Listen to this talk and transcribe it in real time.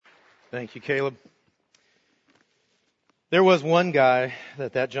Thank you, Caleb. There was one guy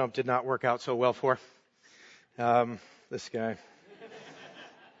that jump did not work out so well for. This guy.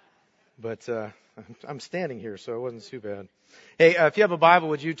 But I'm standing here, so it wasn't too bad. Hey, if you have a Bible,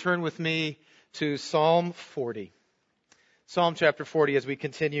 would you turn with me to Psalm 40? Psalm chapter 40 as we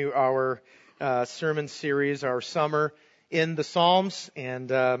continue our sermon series, our summer in the Psalms. And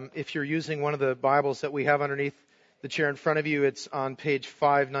if you're using one of the Bibles that we have underneath the chair in front of you, it's on page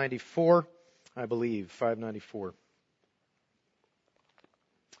 594, I believe, 594.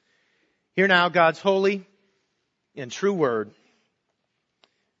 Hear now God's holy and true word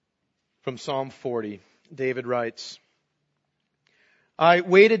from Psalm 40. David writes, I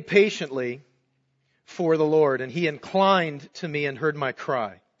waited patiently for the Lord, and He inclined to me and heard my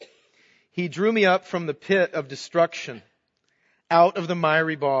cry. He drew me up from the pit of destruction, out of the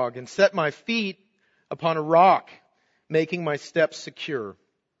miry bog, and set my feet upon a rock, making my steps secure.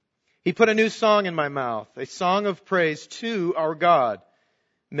 He put a new song in my mouth, a song of praise to our God.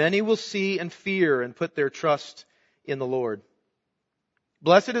 Many will see and fear and put their trust in the Lord.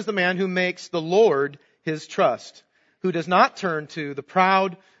 Blessed is the man who makes the Lord his trust, who does not turn to the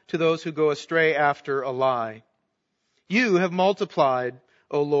proud, to those who go astray after a lie. You have multiplied,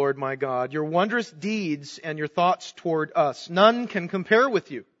 O Lord my God, your wondrous deeds and your thoughts toward us. None can compare with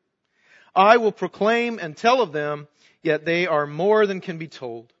you. I will proclaim and tell of them, yet they are more than can be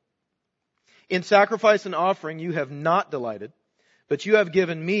told. In sacrifice and offering you have not delighted, but you have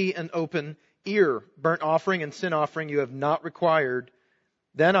given me an open ear. Burnt offering and sin offering you have not required.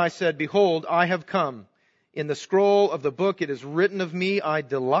 Then I said, behold, I have come. In the scroll of the book it is written of me, I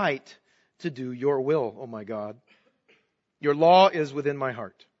delight to do your will, O my God. Your law is within my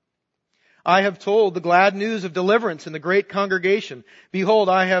heart. I have told the glad news of deliverance in the great congregation. Behold,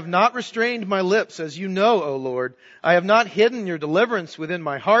 I have not restrained my lips, as you know, O Lord. I have not hidden your deliverance within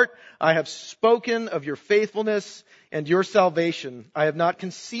my heart. I have spoken of your faithfulness and your salvation. I have not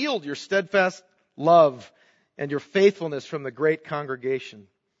concealed your steadfast love and your faithfulness from the great congregation.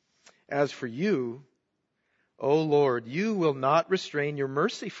 As for you, O Lord, you will not restrain your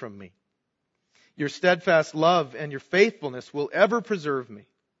mercy from me. Your steadfast love and your faithfulness will ever preserve me.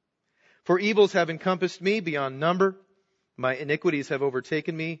 For evils have encompassed me beyond number. My iniquities have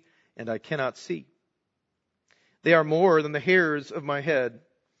overtaken me, and I cannot see. They are more than the hairs of my head.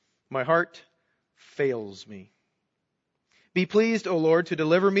 My heart fails me. Be pleased, O Lord, to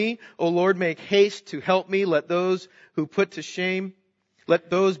deliver me. O Lord, make haste to help me. Let those be put to shame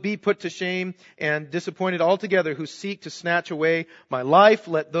and disappointed altogether who seek to snatch away my life.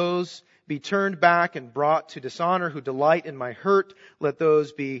 Let those be turned back and brought to dishonor who delight in my hurt. Let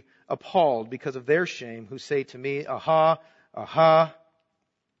those be appalled because of their shame who say to me, aha, aha.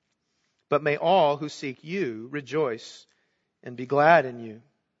 But may all who seek you rejoice and be glad in you.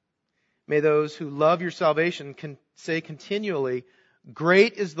 May those who love your salvation say continually,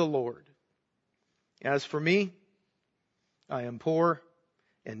 great is the Lord. As for me, I am poor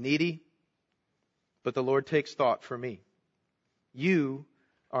and needy, but the Lord takes thought for me. You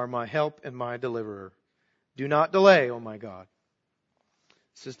are my help and my deliverer. Do not delay, O my God.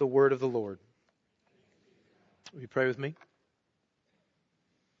 This is the word of the Lord. Will you pray with me?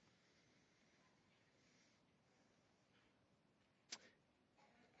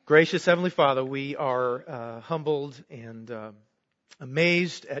 Gracious Heavenly Father, we are humbled and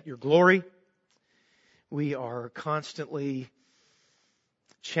amazed at your glory. We are constantly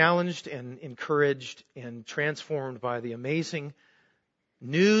challenged and encouraged and transformed by the amazing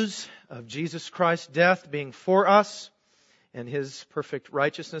news of Jesus Christ's death being for us and His perfect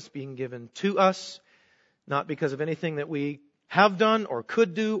righteousness being given to us, not because of anything that we have done or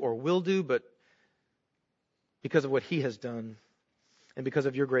could do or will do, but because of what He has done and because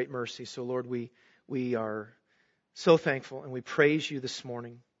of your great mercy. So Lord, we are so thankful and we praise you this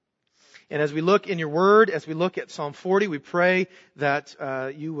morning. And as we look in your word, as we look at Psalm 40, we pray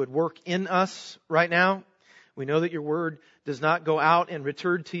that you would work in us right now. We know that your word does not go out and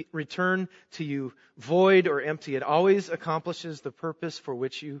return to you void or empty. It always accomplishes the purpose for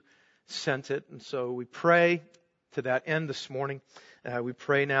which you sent it. And so we pray to that end this morning. We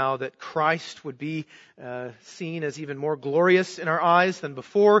pray now that Christ would be seen as even more glorious in our eyes than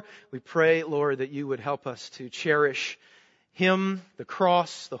before. We pray, Lord, that you would help us to cherish Him, the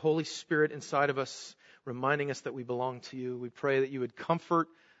cross, the Holy Spirit inside of us, reminding us that we belong to you. We pray that you would comfort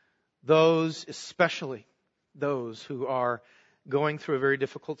those, especially those who are going through a very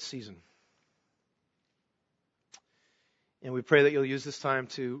difficult season. And we pray that you'll use this time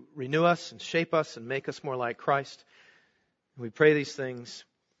to renew us and shape us and make us more like Christ. And we pray these things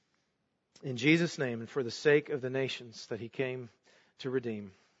in Jesus' name and for the sake of the nations that He came to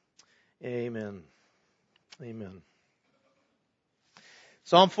redeem. Amen. Amen.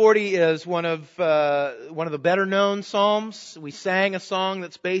 Psalm 40 is one of the better known psalms. We sang a song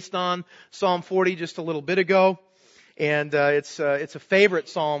that's based on Psalm 40 just a little bit ago, and it's a favorite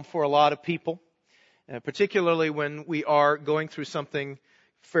psalm for a lot of people, particularly when we are going through something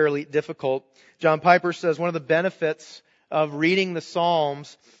fairly difficult. John Piper says one of the benefits of reading the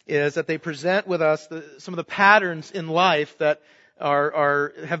Psalms is that they present with us some of the patterns in life that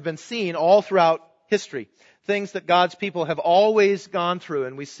have been seen all throughout history. Things that God's people have always gone through,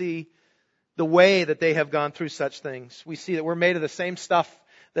 and we see the way that they have gone through such things. We see that we're made of the same stuff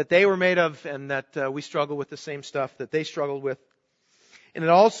that they were made of, and that we struggle with the same stuff that they struggled with. And it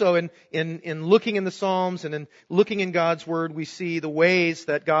also, in looking in the Psalms and in looking in God's Word, we see the ways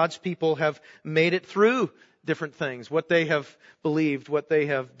that God's people have made it through different things, what they have believed, what they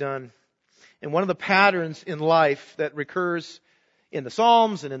have done. And one of the patterns in life that recurs in the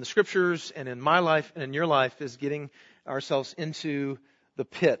Psalms and in the Scriptures and in my life and in your life is getting ourselves into the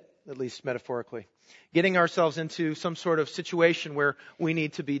pit, at least metaphorically. Getting ourselves into some sort of situation where we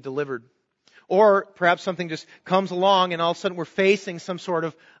need to be delivered. Or perhaps something just comes along and all of a sudden we're facing some sort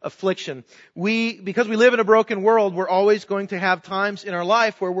of affliction. Because we live in a broken world, we're always going to have times in our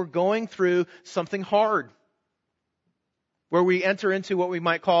life where we're going through something hard. Where we enter into what we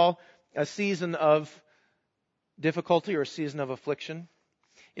might call a season of difficulty or a season of affliction.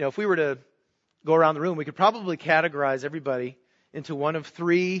 You know, if we were to go around the room, we could probably categorize everybody into one of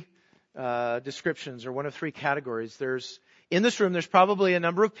three descriptions or one of three categories. In this room, there's probably a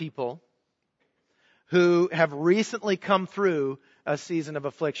number of people who have recently come through a season of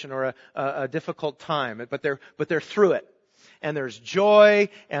affliction or a difficult time, but they're through it. And there's joy,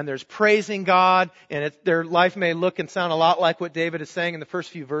 and there's praising God, and their life may look and sound a lot like what David is saying in the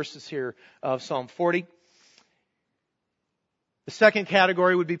first few verses here of Psalm 40. The second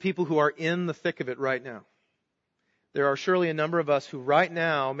category would be people who are in the thick of it right now. There are surely a number of us who right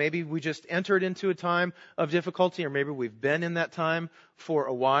now, maybe we just entered into a time of difficulty, or maybe we've been in that time for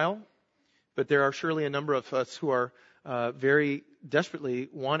a while. But there are surely a number of us who are very desperately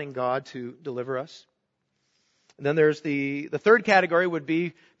wanting God to deliver us. And then there's the third category would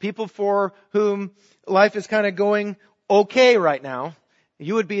be people for whom life is kind of going okay right now.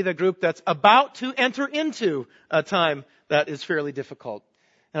 You would be the group that's about to enter into a time that is fairly difficult.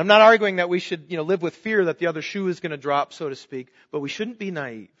 And I'm not arguing that we should, live with fear that the other shoe is going to drop, so to speak, but we shouldn't be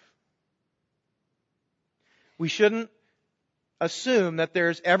naive. We shouldn't assume that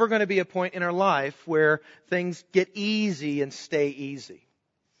there's ever going to be a point in our life where things get easy and stay easy.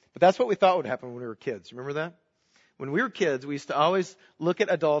 But that's what we thought would happen when we were kids. Remember that? When we were kids, we used to always look at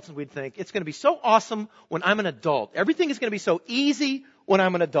adults and we'd think, it's going to be so awesome when I'm an adult. Everything is going to be so easy when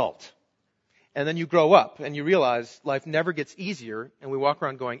I'm an adult. And then you grow up and you realize life never gets easier, and we walk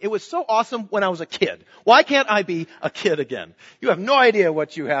around going, it was so awesome when I was a kid. Why can't I be a kid again? You have no idea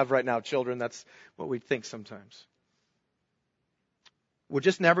what you have right now, children. That's what we think sometimes. We're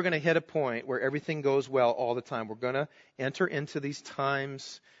just never going to hit a point where everything goes well all the time. We're going to enter into these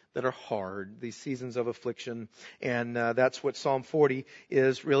times that are hard, these seasons of affliction. And that's what Psalm 40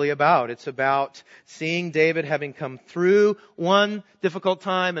 is really about. It's about seeing David having come through one difficult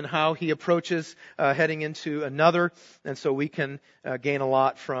time and how he approaches heading into another. And so we can gain a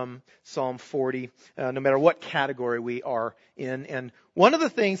lot from Psalm 40, no matter what category we are in. And one of the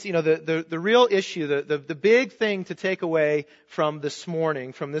things, the real issue, the big thing to take away from this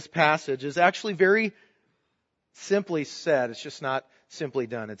morning, from this passage, is actually very simply said. It's just not simply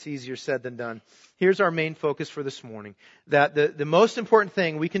done. It's easier said than done. Here's our main focus for this morning. That the most important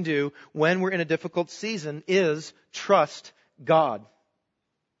thing we can do when we're in a difficult season is trust God.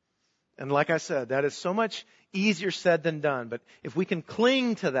 And like I said, that is so much easier said than done. But if we can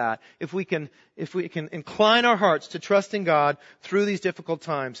cling to that, if we can incline our hearts to trusting God through these difficult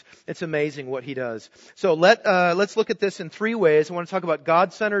times, it's amazing what He does. So let's look at this in three ways. I want to talk about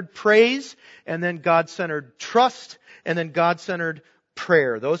God-centered praise, and then God-centered trust, and then God-centered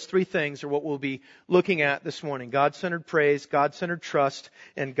prayer. Those three things are what we'll be looking at this morning. God-centered praise, God-centered trust,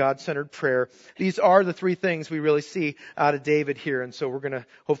 and God-centered prayer. These are the three things we really see out of David here. And so we're going to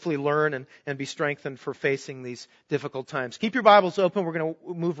hopefully learn and be strengthened for facing these difficult times. Keep your Bibles open. We're going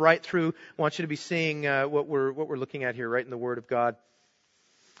to move right through. I want you to be seeing what we're looking at here, right in the Word of God.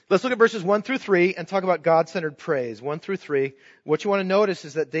 Let's look at verses 1 through 3 and talk about God-centered praise. 1 through 3. What you want to notice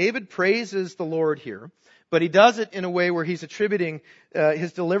is that David praises the Lord here, but he does it in a way where he's attributing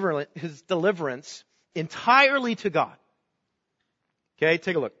his deliverance entirely to God. Okay,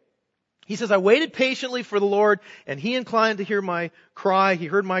 take a look. He says, I waited patiently for the Lord, and He inclined to hear my cry. He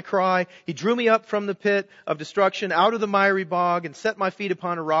heard my cry. He drew me up from the pit of destruction, out of the miry bog, and set my feet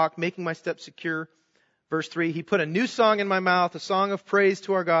upon a rock, making my steps secure. Verse 3, He put a new song in my mouth, a song of praise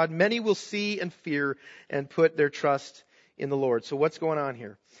to our God. Many will see and fear and put their trust in the Lord. So what's going on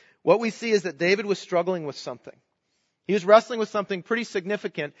here? What we see is that David was struggling with something. He was wrestling with something pretty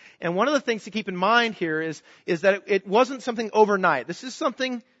significant. And one of the things to keep in mind here is that it wasn't something overnight. This is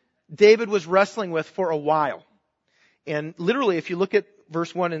something David was wrestling with for a while. And literally, if you look at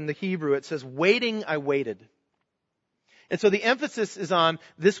verse 1 in the Hebrew, it says, waiting, I waited. And so the emphasis is on,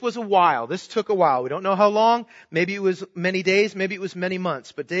 this was a while. This took a while. We don't know how long. Maybe it was many days. Maybe it was many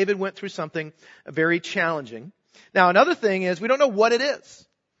months. But David went through something very challenging. Now, another thing is, we don't know what it is.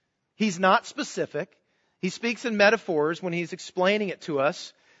 He's not specific. He speaks in metaphors when he's explaining it to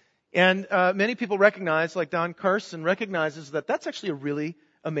us. And many people recognize, like Don Carson recognizes, that that's actually a really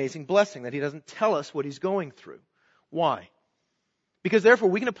amazing blessing, that he doesn't tell us what he's going through. Why? Because therefore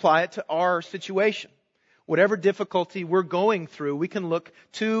we can apply it to our situation. Whatever difficulty we're going through, we can look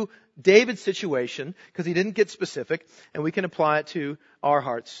to David's situation, because he didn't get specific, and we can apply it to our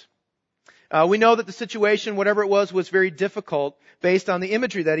hearts. We know that the situation, whatever it was very difficult based on the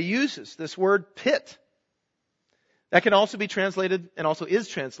imagery that he uses. This word pit. That can also be translated, and also is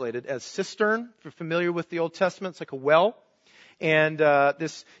translated, as cistern. If you're familiar with the Old Testament, it's like a well. And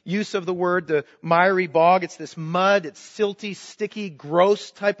this use of the word, the miry bog, it's this mud, it's silty, sticky,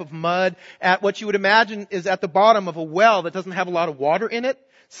 gross type of mud at what you would imagine is at the bottom of a well that doesn't have a lot of water in it.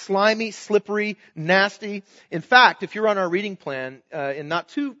 Slimy, slippery, nasty. In fact, if you're on our reading plan, and not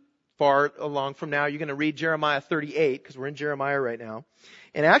too far along from now, you're going to read Jeremiah 38, because we're in Jeremiah right now.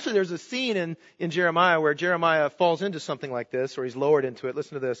 And actually there's a scene in Jeremiah where Jeremiah falls into something like this, or he's lowered into it.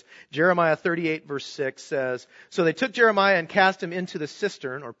 Listen to this. Jeremiah 38 verse 6 says, So they took Jeremiah and cast him into the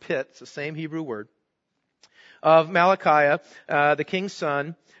cistern, or pit, it's the same Hebrew word, of Malachiah, the king's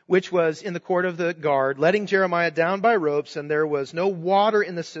son, which was in the court of the guard, letting Jeremiah down by ropes, and there was no water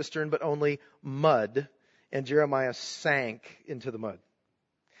in the cistern, but only mud. And Jeremiah sank into the mud.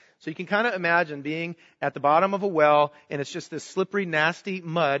 So you can kind of imagine being at the bottom of a well, and it's just this slippery, nasty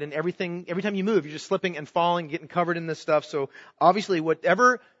mud, and every time you move, you're just slipping and falling, getting covered in this stuff. So obviously,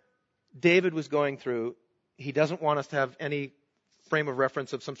 whatever David was going through, he doesn't want us to have any frame of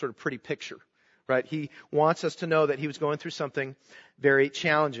reference of some sort of pretty picture, right? He wants us to know that he was going through something very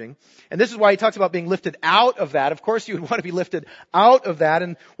challenging. And this is why he talks about being lifted out of that. Of course, you would want to be lifted out of that,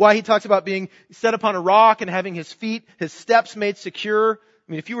 and why he talks about being set upon a rock and having his steps made secure.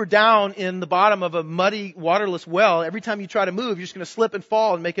 I mean, if you were down in the bottom of a muddy, waterless well, every time you try to move, you're just going to slip and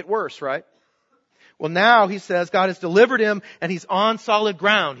fall and make it worse, right? Well, now he says God has delivered him and he's on solid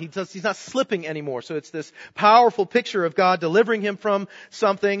ground. He's not slipping anymore. So it's this powerful picture of God delivering him from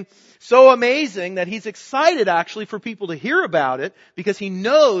something so amazing that he's excited actually for people to hear about it, because he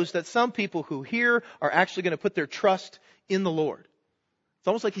knows that some people who hear are actually going to put their trust in the Lord. It's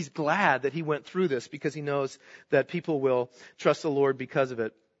almost like he's glad that he went through this, because he knows that people will trust the Lord because of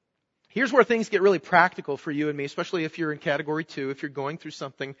it. Here's where things get really practical for you and me, especially if you're in category 2, if you're going through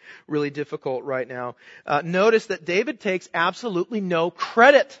something really difficult right now. Notice that David takes absolutely no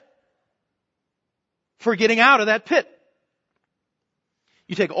credit for getting out of that pit.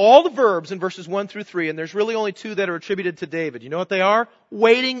 You take all the verbs in verses 1 through 3, and there's really only 2 that are attributed to David. You know what they are?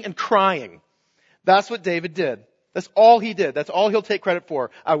 Waiting and crying. That's what David did. That's all he did. That's all he'll take credit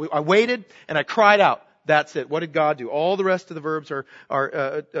for. I waited and I cried out. That's it. What did God do? All the rest of the verbs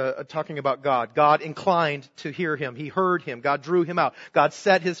are talking about God. God inclined to hear him. He heard him. God drew him out. God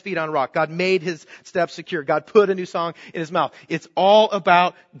set his feet on rock. God made his steps secure. God put a new song in his mouth. It's all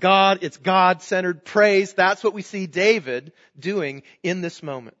about God. It's God-centered praise. That's what we see David doing in this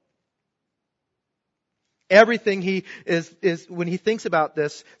moment. Everything he is when he thinks about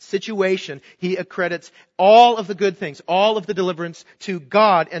this situation, he accredits all of the good things, all of the deliverance to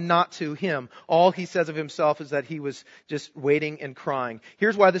God and not to him. All he says of himself is that he was just waiting and crying.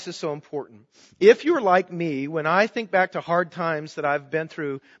 Here's why this is so important. If you're like me, when I think back to hard times that I've been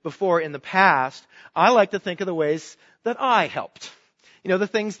through before in the past, I like to think of the ways that I helped. You know, the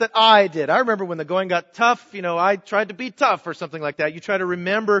things that I did. I remember when the going got tough, I tried to be tough or something like that. You try to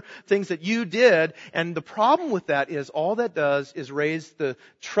remember things that you did. And the problem with that is all that does is raise the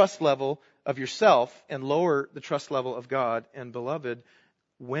trust level of yourself and lower the trust level of God. And beloved,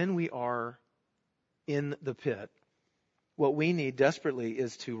 when we are in the pit, what we need desperately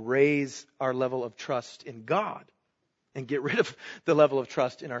is to raise our level of trust in God. and get rid of the level of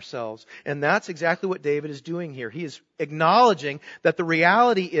trust in ourselves. And that's exactly what David is doing here. He is acknowledging that the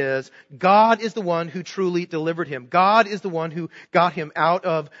reality is God is the one who truly delivered him. God is the one who got him out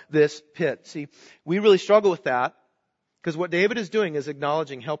of this pit. See, we really struggle with that because what David is doing is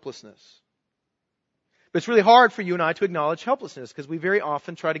acknowledging helplessness. But it's really hard for you and I to acknowledge helplessness because we very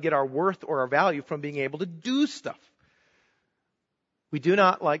often try to get our worth or our value from being able to do stuff. We do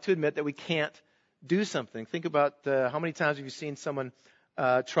not like to admit that we can't do something. Think about how many times have you seen someone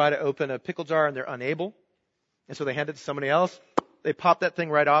try to open a pickle jar and they're unable, and so they hand it to somebody else. They pop that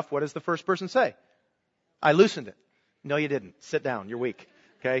thing right off. What does the first person say? I loosened it. No, you didn't. Sit down. You're weak.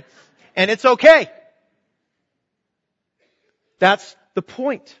 Okay? And it's okay. That's the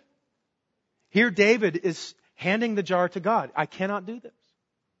point. Here David is handing the jar to God. I cannot do this.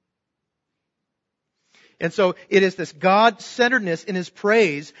 And so it is this God-centeredness in His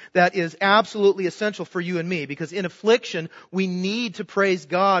praise that is absolutely essential for you and me, because in affliction we need to praise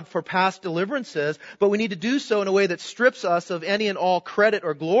God for past deliverances, but we need to do so in a way that strips us of any and all credit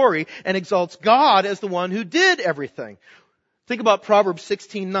or glory and exalts God as the one who did everything. Think about Proverbs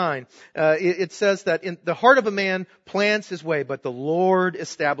 16:9. It says that in the heart of a man plans his way, but the Lord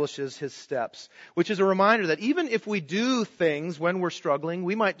establishes his steps. Which is a reminder that even if we do things when we're struggling,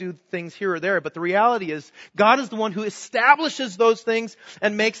 we might do things here or there, but the reality is God is the one who establishes those things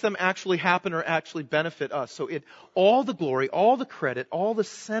and makes them actually happen or actually benefit us. So all the glory, all the credit, all the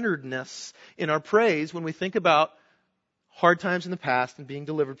centeredness in our praise when we think about hard times in the past and being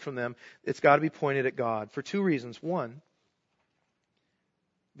delivered from them, it's got to be pointed at God for two reasons. One,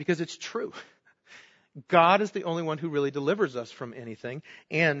 because it's true. God is the only one who really delivers us from anything.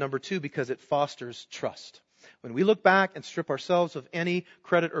 And number two, because it fosters trust. When we look back and strip ourselves of any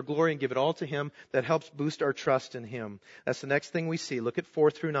credit or glory and give it all to Him, that helps boost our trust in Him. That's the next thing we see. Look at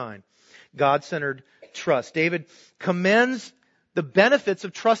 4-9. God-centered trust. David commends the benefits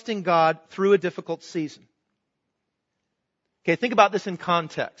of trusting God through a difficult season. Okay, think about this in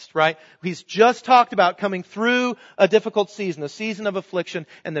context, right? He's just talked about coming through a difficult season, a season of affliction,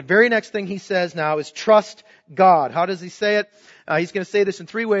 and the very next thing he says now is trust God. How does he say it? He's going to say this in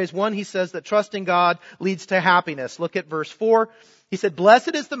three ways. One, he says that trusting God leads to happiness. Look at verse 4. He said,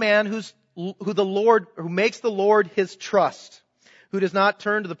 "Blessed is the man who makes the Lord his trust, who does not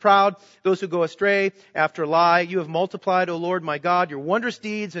turn to the proud, those who go astray after a lie. You have multiplied, O Lord my God, your wondrous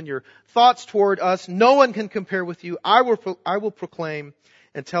deeds and your thoughts toward us. No one can compare with you. I will proclaim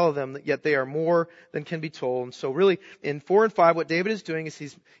and tell them that yet they are more than can be told." And so really in 4 and 5, what David is doing is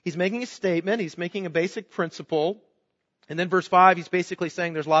he's making a statement. He's making a basic principle. And then verse 5, he's basically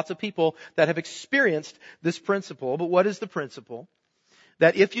saying there's lots of people that have experienced this principle. But what is the principle?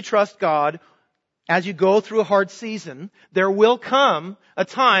 That if you trust God, as you go through a hard season, there will come a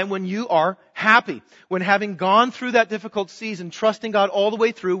time when you are happy. When having gone through that difficult season, trusting God all the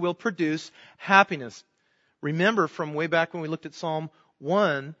way through will produce happiness. Remember from way back when we looked at Psalm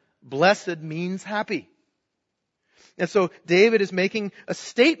 1, blessed means happy. And so David is making a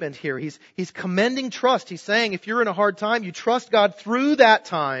statement here. He's commending trust. He's saying if you're in a hard time, you trust God through that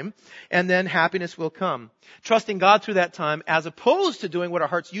time, and then happiness will come. Trusting God through that time as opposed to doing what our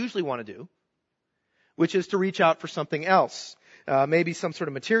hearts usually want to do, which is to reach out for something else. Maybe some sort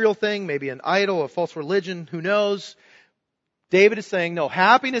of material thing, maybe an idol, a false religion, who knows? David is saying, no,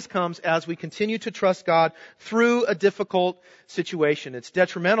 happiness comes as we continue to trust God through a difficult situation. It's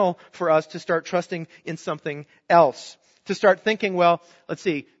detrimental for us to start trusting in something else. To start thinking, well, let's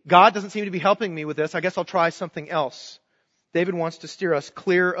see, God doesn't seem to be helping me with this. I guess I'll try something else. David wants to steer us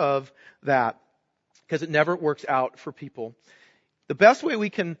clear of that because it never works out for people. The best way we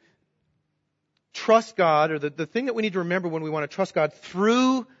can trust God, or the thing that we need to remember when we want to trust God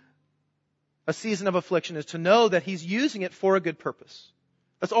through a season of affliction, is to know that He's using it for a good purpose.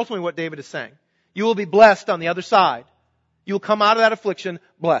 That's ultimately what David is saying. You will be blessed on the other side. You will come out of that affliction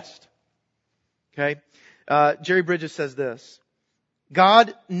blessed. Okay? Jerry Bridges says this: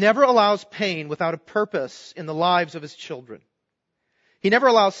 God never allows pain without a purpose in the lives of His children. He never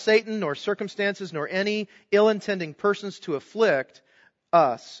allows Satan nor circumstances nor any ill-intending persons to afflict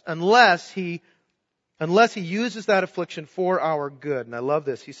us unless He uses that affliction for our good. And I love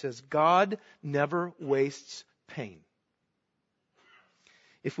this. He says, God never wastes pain.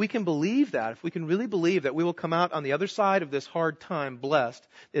 If we can believe that, if we can really believe that we will come out on the other side of this hard time blessed,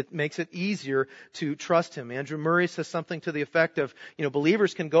 it makes it easier to trust Him. Andrew Murray says something to the effect of,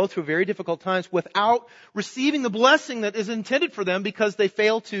 believers can go through very difficult times without receiving the blessing that is intended for them because they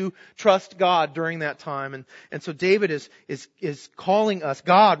fail to trust God during that time. And so David is calling us,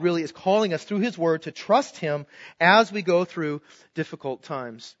 God really is calling us through His Word to trust Him as we go through difficult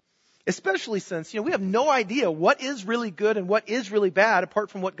times. Especially since, we have no idea what is really good and what is really bad apart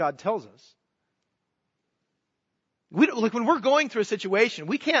from what God tells us. When we're going through a situation,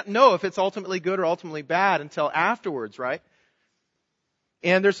 we can't know if it's ultimately good or ultimately bad until afterwards, right?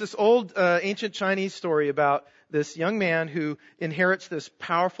 And there's this old ancient Chinese story about this young man who inherits this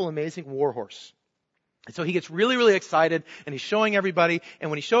powerful, amazing war horse. And so he gets really, really excited, and he's showing everybody. And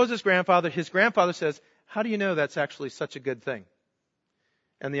when he shows his grandfather says, "How do you know that's actually such a good thing?"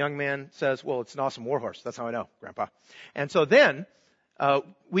 And the young man says, "Well, it's an awesome war horse. That's how I know, Grandpa." And so then, a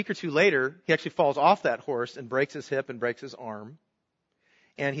week or two later, he actually falls off that horse and breaks his hip and breaks his arm.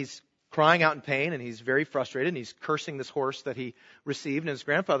 And he's crying out in pain, and he's very frustrated, and he's cursing this horse that he received. And his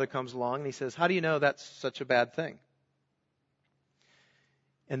grandfather comes along, and he says, "How do you know that's such a bad thing?"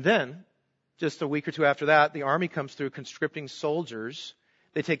 And then, just a week or two after that, the army comes through conscripting soldiers.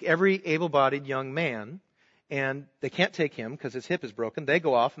 They take every able-bodied young man, and they can't take him because his hip is broken. They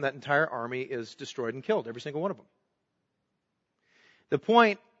go off, and that entire army is destroyed and killed, every single one of them. The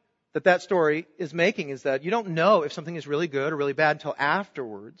point that story is making is that you don't know if something is really good or really bad until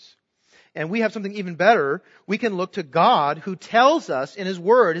afterwards. And we have something even better. We can look to God, who tells us in His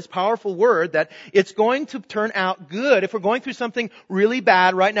Word, His powerful Word, that it's going to turn out good. If we're going through something really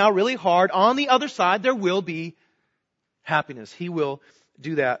bad right now, really hard, on the other side there will be happiness. He will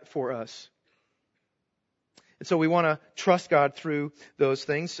do that for us. And so we want to trust God through those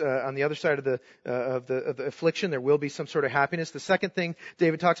things. On the other side of the affliction, there will be some sort of happiness. The second thing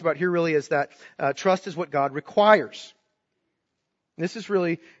David talks about here really is that trust is what God requires. This is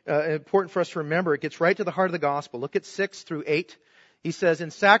really important for us to remember. It gets right to the heart of the gospel. Look at 6 through 8. He says,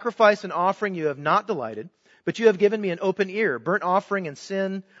 "In sacrifice and offering you have not delighted, but you have given me an open ear. Burnt offering and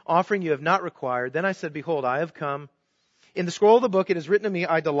sin offering you have not required. Then I said, behold, I have come. In the scroll of the book it is written of me,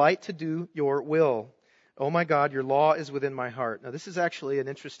 I delight to do your will. Oh my God, your law is within my heart." Now this is actually an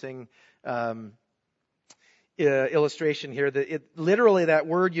interesting illustration here. Literally that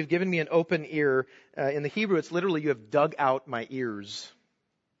word, "you've given me an open ear," in the Hebrew it's literally, "you have dug out my ears."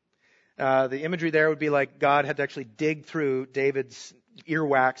 The imagery there would be like God had to actually dig through David's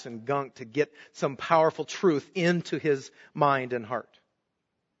earwax and gunk to get some powerful truth into his mind and heart.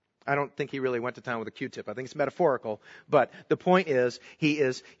 I don't think he really went to town with a Q-tip. I think it's metaphorical. But the point is, he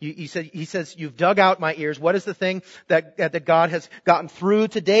says, "You've dug out my ears." What is the thing that God has gotten through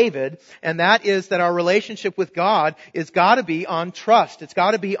to David? And that is that our relationship with God is got to be on trust. It's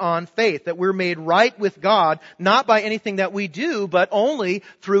got to be on faith. That we're made right with God, not by anything that we do, but only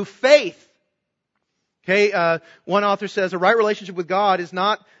through faith. Okay, one author says, a right relationship with God is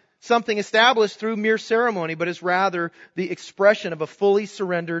not something established through mere ceremony, but is rather the expression of a fully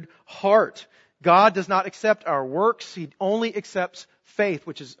surrendered heart. God does not accept our works. He only accepts faith,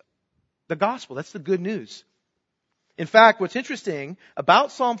 which is the gospel. That's the good news. In fact, what's interesting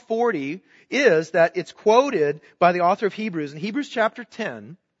about Psalm 40 is that it's quoted by the author of Hebrews. In Hebrews chapter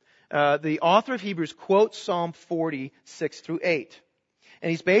 10, the author of Hebrews quotes Psalm 40, 6 through 8. And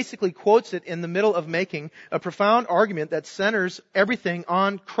he basically quotes it in the middle of making a profound argument that centers everything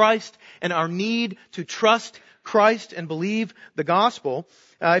on Christ and our need to trust Christ and believe the gospel.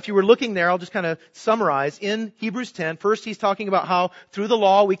 If you were looking there, I'll just kind of summarize. In Hebrews 10, first he's talking about how through the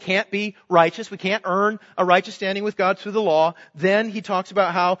law we can't be righteous. We can't earn a righteous standing with God through the law. Then he talks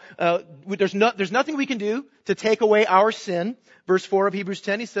about how there's nothing we can do to take away our sin. Verse 4 of Hebrews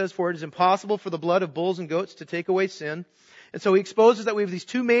 10, he says, "For it is impossible for the blood of bulls and goats to take away sin." And so he exposes that we have these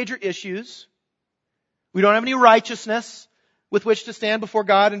two major issues. We don't have any righteousness with which to stand before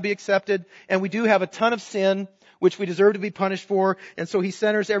God and be accepted. And we do have a ton of sin, which we deserve to be punished for. And so he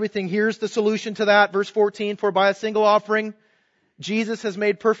centers everything. Here's the solution to that. Verse 14, "For by a single offering, Jesus has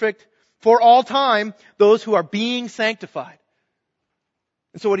made perfect for all time those who are being sanctified."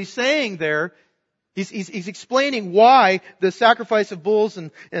 And so what he's saying there, He's explaining why the sacrifice of bulls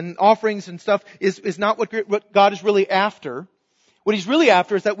and offerings and stuff is not what God is really after. What He's really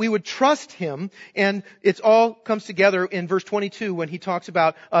after is that we would trust Him, and it all comes together in verse 22 when he talks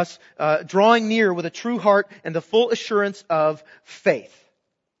about us drawing near with a true heart and the full assurance of faith.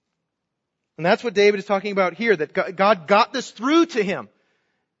 And that's what David is talking about here, that God got this through to him.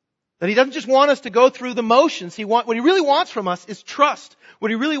 That He doesn't just want us to go through the motions. What He really wants from us is trust.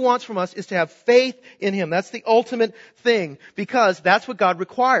 What He really wants from us is to have faith in Him. That's the ultimate thing, because that's what God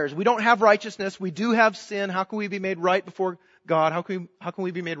requires. We don't have righteousness. We do have sin. How can we be made right before God? How can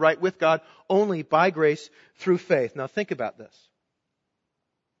we be made right with God? Only by grace through faith. Now think about this.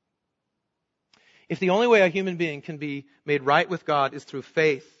 If the only way a human being can be made right with God is through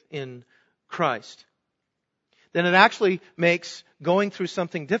faith in Christ, then it actually makes going through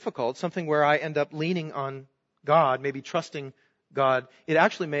something difficult, something where I end up leaning on God, maybe trusting God, it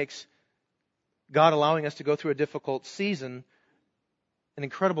actually makes God allowing us to go through a difficult season an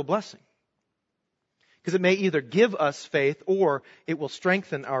incredible blessing. Because it may either give us faith or it will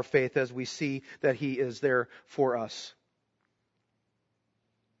strengthen our faith as we see that He is there for us.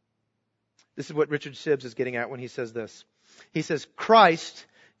 This is what Richard Sibbes is getting at when he says this. He says, Christ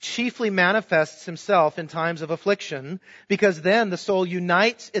chiefly manifests Himself in times of affliction, because then the soul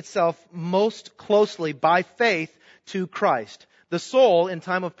unites itself most closely by faith to Christ. The soul, in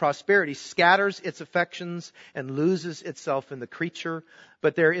time of prosperity, scatters its affections and loses itself in the creature,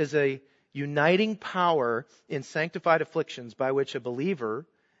 but there is a uniting power in sanctified afflictions by which a believer,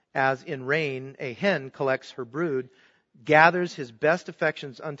 as in rain a hen collects her brood, gathers his best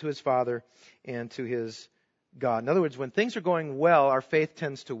affections unto his Father and to his God. In other words, when things are going well, our faith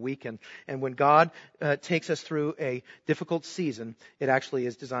tends to weaken. And when God takes us through a difficult season, it actually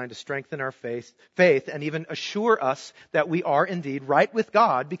is designed to strengthen our faith and even assure us that we are indeed right with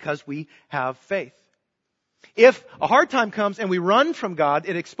God because we have faith. If a hard time comes and we run from God,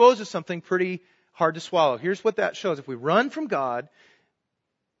 it exposes something pretty hard to swallow. Here's what that shows. If we run from God,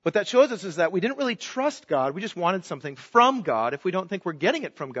 what that shows us is that we didn't really trust God. We just wanted something from God. If we don't think we're getting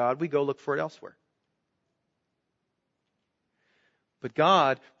it from God, we go look for it elsewhere. But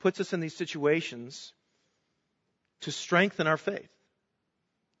God puts us in these situations to strengthen our faith,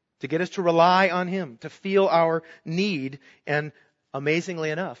 to get us to rely on Him, to feel our need. And amazingly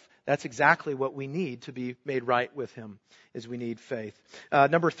enough, that's exactly what we need to be made right with Him, is we need faith.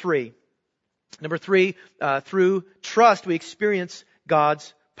 Number three, through trust we experience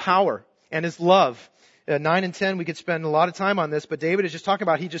God's power and His love. 9 and 10, we could spend a lot of time on this, but David is just talking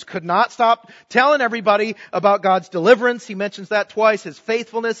about he just could not stop telling everybody about God's deliverance. He mentions that twice. His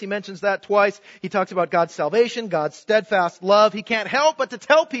faithfulness, he mentions that twice. He talks about God's salvation, God's steadfast love. He can't help but to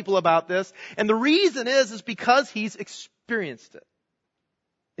tell people about this. And the reason is because he's experienced it.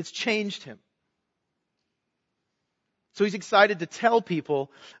 It's changed him. So he's excited to tell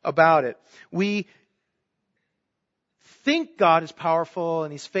people about it. We think God is powerful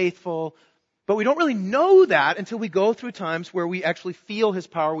and He's faithful, but we don't really know that until we go through times where we actually feel His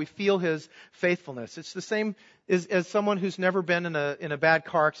power, we feel His faithfulness. It's the same as someone who's never been in a bad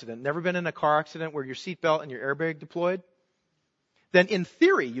car accident, never been in a car accident where your seatbelt and your airbag deployed. Then in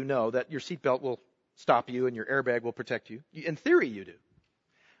theory you know that your seatbelt will stop you and your airbag will protect you. In theory you do.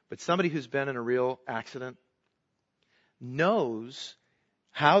 But somebody who's been in a real accident knows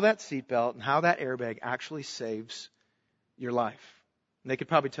how that seatbelt and how that airbag actually saves your life. And they could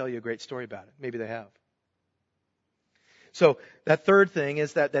probably tell you a great story about it. Maybe they have. So that third thing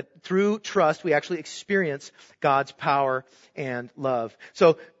is that through trust we actually experience God's power and love.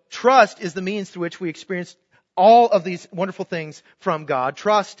 So trust is the means through which we experience all of these wonderful things from God.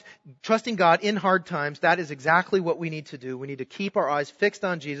 Trusting God in hard times, that is exactly what we need to do. We need to keep our eyes fixed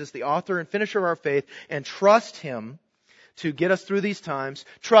on Jesus, the author and finisher of our faith, and trust Him to get us through these times.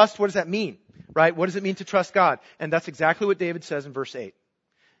 Trust, what does that mean? Right? What does it mean to trust God? And that's exactly what David says in verse 8.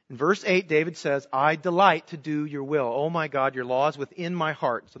 In verse 8, David says, I delight to do your will. Oh my God, your law is within my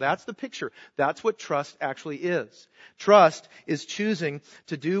heart. So that's the picture. That's what trust actually is. Trust is choosing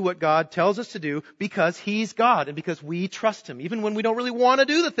to do what God tells us to do because He's God and because we trust Him. Even when we don't really want to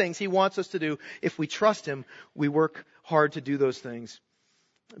do the things He wants us to do, if we trust Him, we work hard to do those things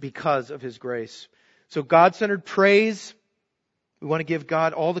because of His grace. So God-centered praise. We want to give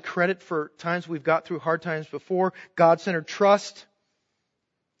God all the credit for times we've got through hard times before. God-centered trust.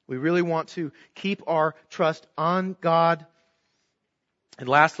 We really want to keep our trust on God. And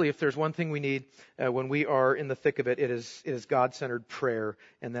lastly, if there's one thing we need when we are in the thick of it, it is God-centered prayer.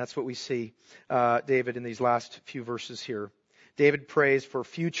 And that's what we see David in these last few verses here. David prays for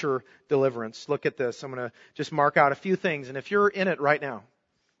future deliverance. Look at this. I'm going to just mark out a few things. And if you're in it right now,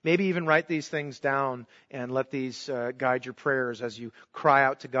 maybe even write these things down and let these guide your prayers as you cry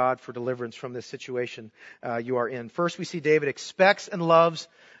out to God for deliverance from this situation you are in. First, we see David expects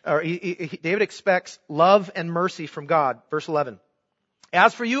love and mercy from God. Verse 11.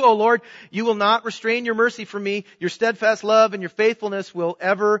 As for you, O Lord, you will not restrain your mercy from me. Your steadfast love and your faithfulness will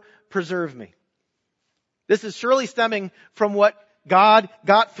ever preserve me. This is surely stemming from what God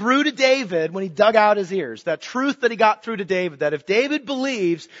got through to David when He dug out his ears. That truth that He got through to David, that if David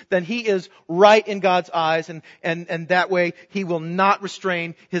believes, then he is right in God's eyes, and that way He will not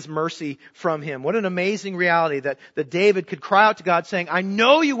restrain His mercy from him. What an amazing reality that David could cry out to God saying, I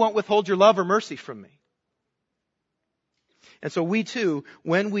know you won't withhold your love or mercy from me. And so we too,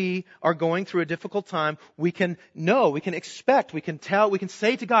 when we are going through a difficult time, we can know, we can expect, we can tell, we can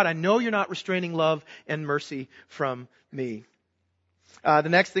say to God, I know you're not restraining love and mercy from me. The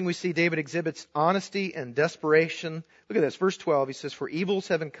next thing we see, David exhibits honesty and desperation. Look at this, verse 12. He says, for evils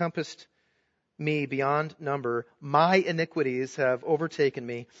have encompassed me beyond number. My iniquities have overtaken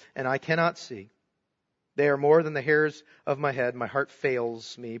me, and I cannot see. They are more than the hairs of my head. My heart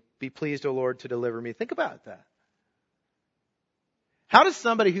fails me. Be pleased, O Lord, to deliver me. Think about that. How does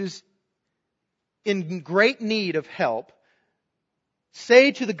somebody who's in great need of help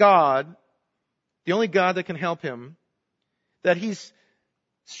say to the God, the only God that can help him, that he's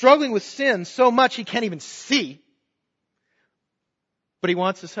struggling with sin so much he can't even see, but he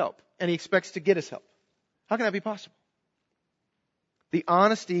wants his help and he expects to get his help? How can that be possible? The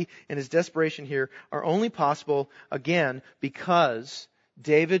honesty and his desperation here are only possible, again, because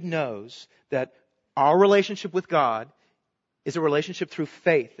David knows that our relationship with God is a relationship through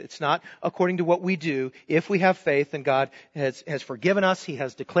faith. It's not according to what we do. If we have faith, then God has forgiven us, He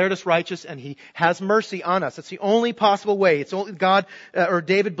has declared us righteous, and He has mercy on us. It's the only possible way. It's only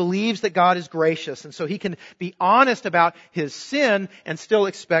David believes that God is gracious, and so he can be honest about his sin and still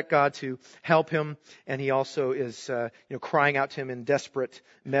expect God to help him. And he also is, crying out to Him in desperate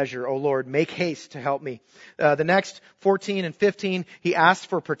measure, "O Lord, make haste to help me." The next 14 and 15, he asks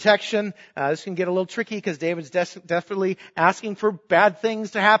for protection. This can get a little tricky because David's definitely asking for bad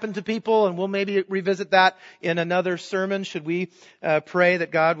things to happen to people, and we'll maybe revisit that in another sermon. Should we pray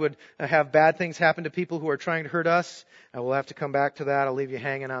that God would have bad things happen to people who are trying to hurt us? We'll have to come back to that. I'll leave you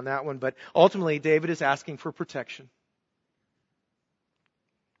hanging on that one. But ultimately, David is asking for protection.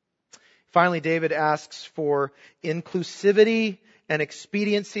 Finally, David asks for inclusivity and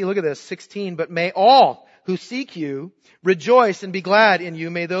expediency. Look at this, 16. But may all who seek you rejoice and be glad in you.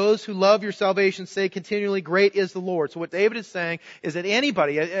 May those who love your salvation say continually, "Great is the Lord." So what David is saying is that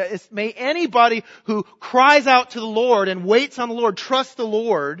may anybody who cries out to the Lord and waits on the Lord, trust the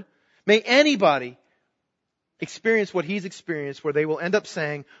Lord, may anybody experience what he's experienced, where they will end up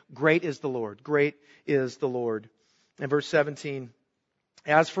saying, "Great is the Lord. Great is the Lord." And verse 17,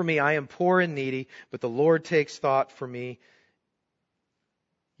 "As for me, I am poor and needy, but the Lord takes thought for me.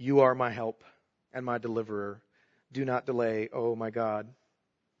 You are my help and my deliverer. Do not delay, oh my God."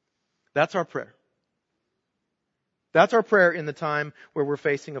 That's our prayer. That's our prayer in the time where we're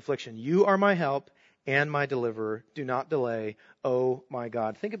facing affliction. You are my help and my deliverer. Do not delay, oh my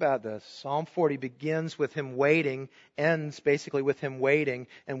God. Think about this. Psalm 40 begins with him waiting, ends basically with him waiting.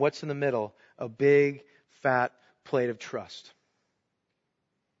 And what's in the middle? A big, fat plate of trust.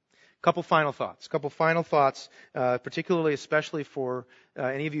 Couple final thoughts, particularly, especially for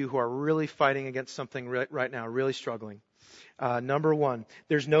any of you who are really fighting against something right now, really struggling. Number one,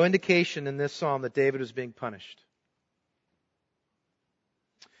 there's no indication in this psalm that David was being punished.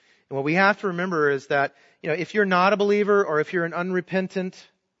 And what we have to remember is that, if you're not a believer, or if you're an unrepentant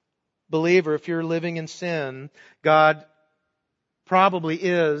believer, if you're living in sin, God probably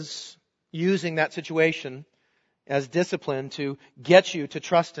is using that situation as discipline to get you to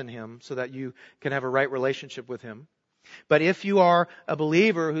trust in Him so that you can have a right relationship with Him. But if you are a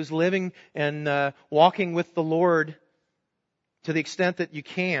believer who's living and walking with the Lord to the extent that you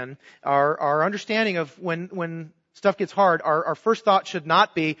can, our understanding of when stuff gets hard, our first thought should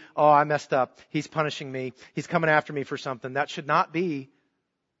not be, "Oh, I messed up. He's punishing me. He's coming after me for something." That should not be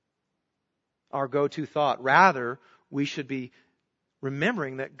our go-to thought. Rather, we should be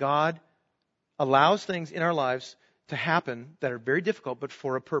remembering that God allows things in our lives to happen that are very difficult, but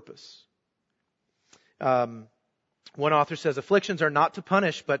for a purpose. One author says, "Afflictions are not to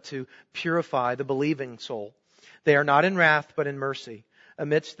punish, but to purify the believing soul. They are not in wrath, but in mercy.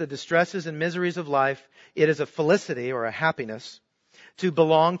 Amidst the distresses and miseries of life, it is a felicity or a happiness to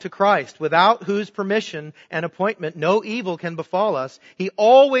belong to Christ, without whose permission and appointment no evil can befall us. He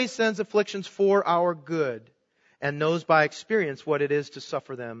always sends afflictions for our good, and knows by experience what it is to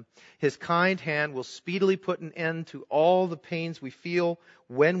suffer them. His kind hand will speedily put an end to all the pains we feel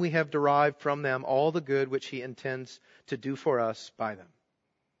when we have derived from them all the good which He intends to do for us by them."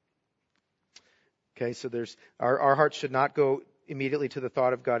 Okay, so our hearts should not go immediately to the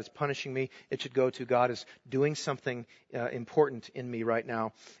thought of God is punishing me. It should go to God is doing something important in me right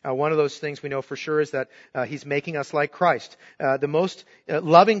now. One of those things we know for sure is that He's making us like Christ. The most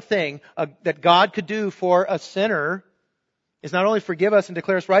loving thing that God could do for a sinner is not only forgive us and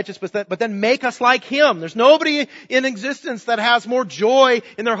declare us righteous, but then make us like Him. There's nobody in existence that has more joy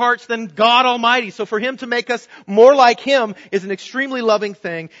in their hearts than God Almighty. So for Him to make us more like Him is an extremely loving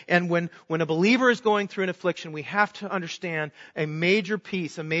thing. And when a believer is going through an affliction, we have to understand a major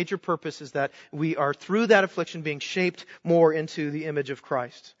piece, a major purpose is that we are through that affliction being shaped more into the image of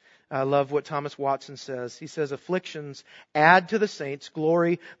Christ. I love what Thomas Watson says. He says, "Afflictions add to the saints'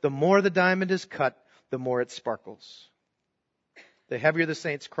 glory. The more the diamond is cut, the more it sparkles. The heavier the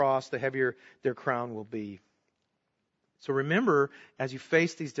saints' cross, the heavier their crown will be." So remember, as you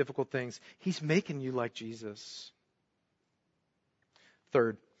face these difficult things, He's making you like Jesus.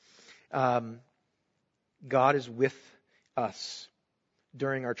 Third, God is with us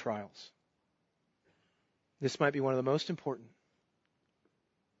during our trials. This might be one of the most important.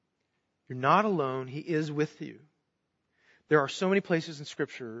 You're not alone. He is with you. There are so many places in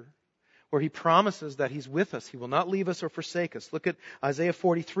Scripture where He promises that He's with us. He will not leave us or forsake us. Look at Isaiah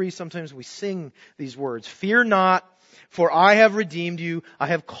 43. Sometimes we sing these words. Fear not, for I have redeemed you. I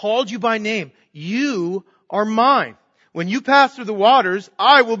have called you by name. You are mine. When you pass through the waters,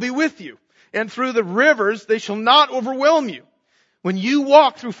 I will be with you. And through the rivers, they shall not overwhelm you. When you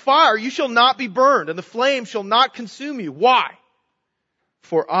walk through fire, you shall not be burned, and the flame shall not consume you. Why?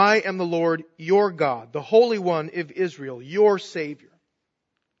 For I am the Lord your God, the Holy One of Israel, your Savior.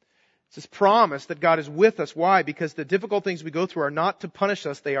 It's this promise that God is with us. Why? Because the difficult things we go through are not to punish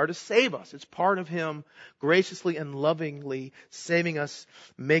us, they are to save us. It's part of Him graciously and lovingly saving us,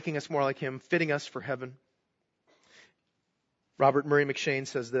 making us more like Him, fitting us for heaven. Robert Murray McShane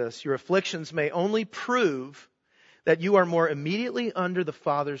says this, your afflictions may only prove that you are more immediately under the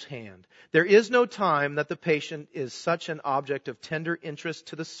Father's hand. There is no time that the patient is such an object of tender interest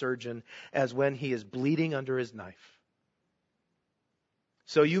to the surgeon as when he is bleeding under his knife.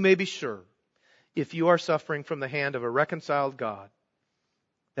 So you may be sure, if you are suffering from the hand of a reconciled God,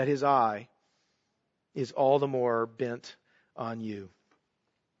 that His eye is all the more bent on you.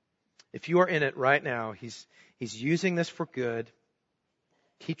 If you are in it right now, He's using this for good.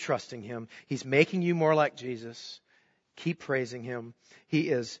 Keep trusting Him. He's making you more like Jesus. Keep praising Him. He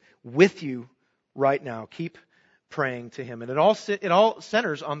is with you right now. Keep praying to Him. And it all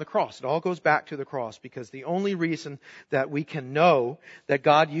centers on the cross. It all goes back to the cross, because the only reason that we can know that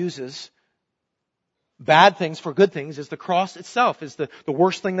God uses bad things for good things is the cross itself is the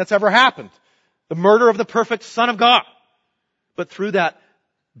worst thing that's ever happened. The murder of the perfect Son of God. But through that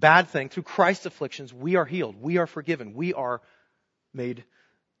bad thing, through Christ's afflictions, we are healed. We are forgiven. We are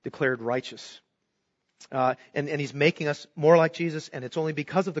declared righteous. And He's making us more like Jesus, and it's only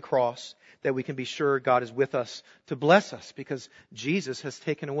because of the cross that we can be sure God is with us to bless us, because Jesus has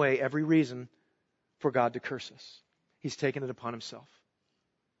taken away every reason for God to curse us. He's taken it upon Himself.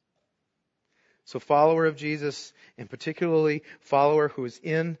 So follower of Jesus, and particularly follower who is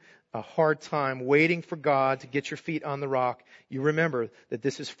in a hard time waiting for God to get your feet on the rock, you remember that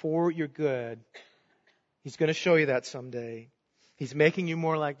this is for your good. He's going to show you that someday. He's making you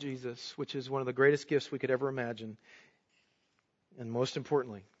more like Jesus, which is one of the greatest gifts we could ever imagine. And most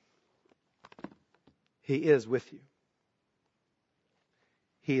importantly, He is with you.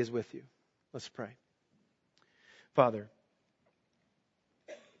 He is with you. Let's pray. Father,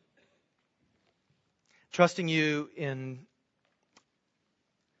 trusting You in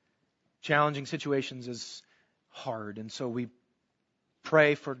challenging situations is hard. And so we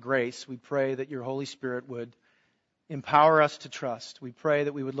pray for grace. We pray that Your Holy Spirit would empower us to trust. We pray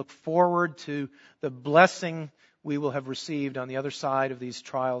that we would look forward to the blessing we will have received on the other side of these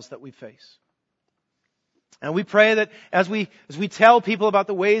trials that we face. And we pray that as we tell people about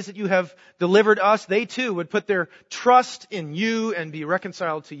the ways that You have delivered us, they too would put their trust in You and be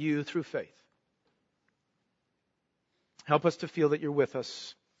reconciled to You through faith. Help us to feel that You're with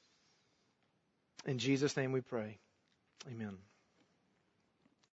us. In Jesus' name we pray. Amen.